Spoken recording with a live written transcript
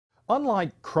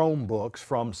Unlike Chromebooks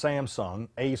from Samsung,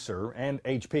 Acer, and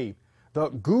HP, the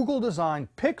Google-designed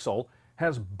Pixel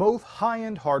has both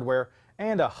high-end hardware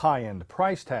and a high-end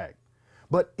price tag.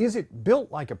 But is it built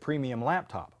like a premium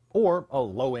laptop or a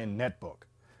low-end netbook?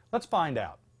 Let's find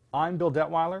out. I'm Bill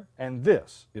Detwiler, and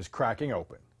this is Cracking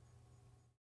Open.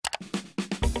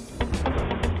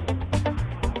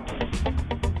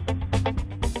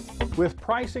 With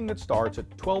pricing that starts at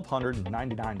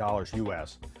 $1,299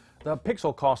 US, the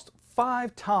Pixel costs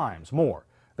 5 times more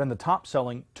than the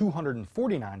top-selling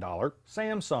 $249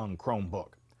 Samsung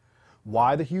Chromebook.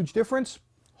 Why the huge difference?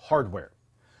 Hardware.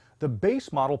 The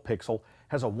base model Pixel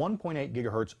has a 1.8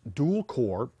 GHz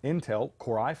dual-core Intel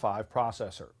Core i5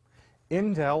 processor,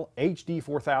 Intel HD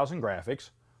 4000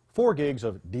 graphics, 4 gigs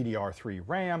of DDR3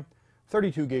 RAM,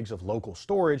 32 gigs of local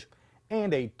storage,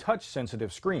 and a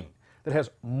touch-sensitive screen that has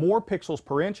more pixels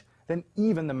per inch than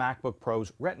even the MacBook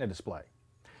Pro's Retina display.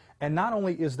 And not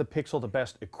only is the Pixel the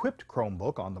best equipped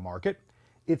Chromebook on the market,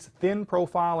 its thin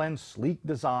profile and sleek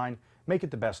design make it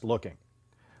the best looking.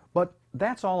 But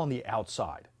that's all on the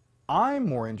outside. I'm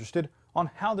more interested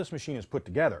on how this machine is put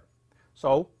together.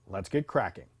 So let's get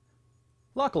cracking.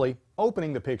 Luckily,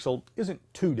 opening the Pixel isn't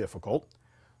too difficult.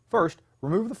 First,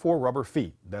 remove the 4 rubber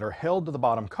feet that are held to the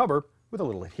bottom cover with a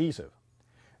little adhesive.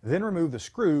 Then remove the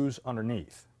screws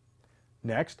underneath.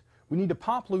 Next, we need to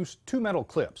pop loose 2 metal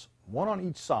clips, one on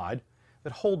each side,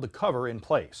 that hold the cover in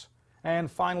place, and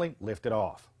finally lift it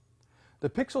off. The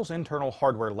Pixel's internal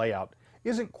hardware layout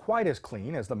isn't quite as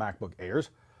clean as the MacBook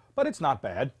Air's, but it's not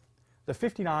bad. The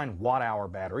 59 watt-hour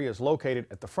battery is located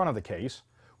at the front of the case,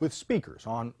 with speakers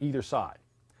on either side.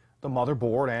 The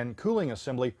motherboard and cooling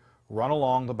assembly run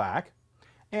along the back,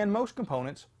 and most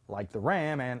components, like the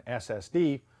RAM and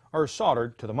SSD, are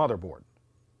soldered to the motherboard.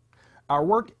 Our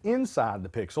work inside the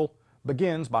Pixel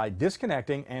begins by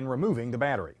disconnecting and removing the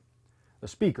battery. The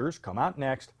speakers come out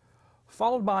next,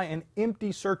 followed by an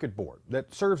empty circuit board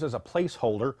that serves as a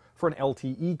placeholder for an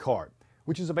LTE card,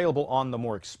 which is available on the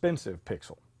more expensive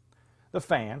Pixel. The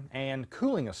fan and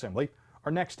cooling assembly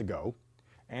are next to go,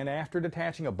 and after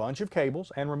detaching a bunch of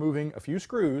cables and removing a few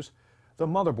screws, the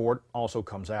motherboard also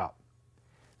comes out.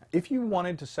 If you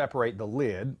wanted to separate the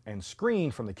lid and screen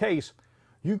from the case,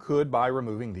 you could by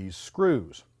removing these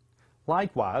screws.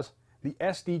 Likewise, the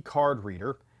SD card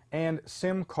reader and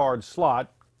SIM card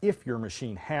slot, if your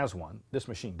machine has one, this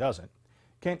machine doesn't,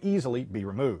 can easily be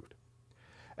removed.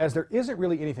 As there isn't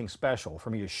really anything special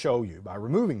for me to show you by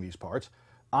removing these parts,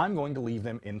 I'm going to leave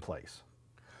them in place.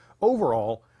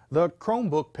 Overall, the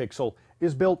Chromebook Pixel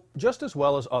is built just as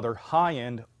well as other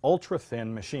high-end,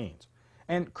 ultra-thin machines,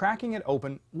 and cracking it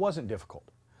open wasn't difficult.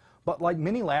 But like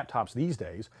many laptops these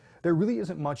days, there really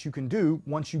isn't much you can do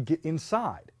once you get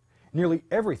inside. Nearly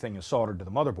everything is soldered to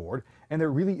the motherboard, and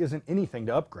there really isn't anything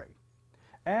to upgrade.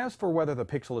 As for whether the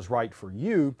Pixel is right for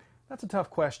you, that's a tough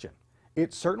question.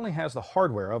 It certainly has the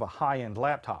hardware of a high-end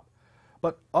laptop.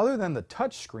 But other than the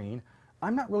touch screen,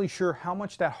 I'm not really sure how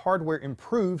much that hardware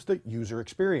improves the user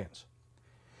experience.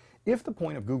 If the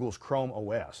point of Google's Chrome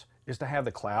OS is to have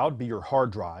the cloud be your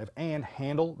hard drive and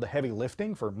handle the heavy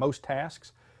lifting for most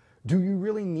tasks, do you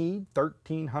really need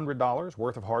 $1,300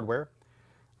 worth of hardware?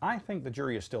 I think the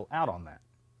jury is still out on that.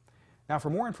 Now,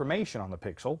 for more information on the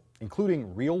Pixel,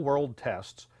 including real-world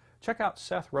tests, check out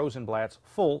Seth Rosenblatt's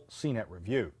full CNET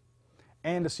review.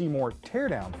 And to see more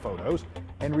teardown photos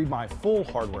and read my full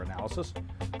hardware analysis,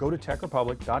 go to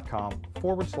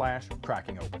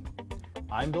techrepublic.com/crackingopen.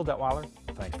 I'm Bill Detwiler.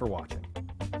 Thanks for watching.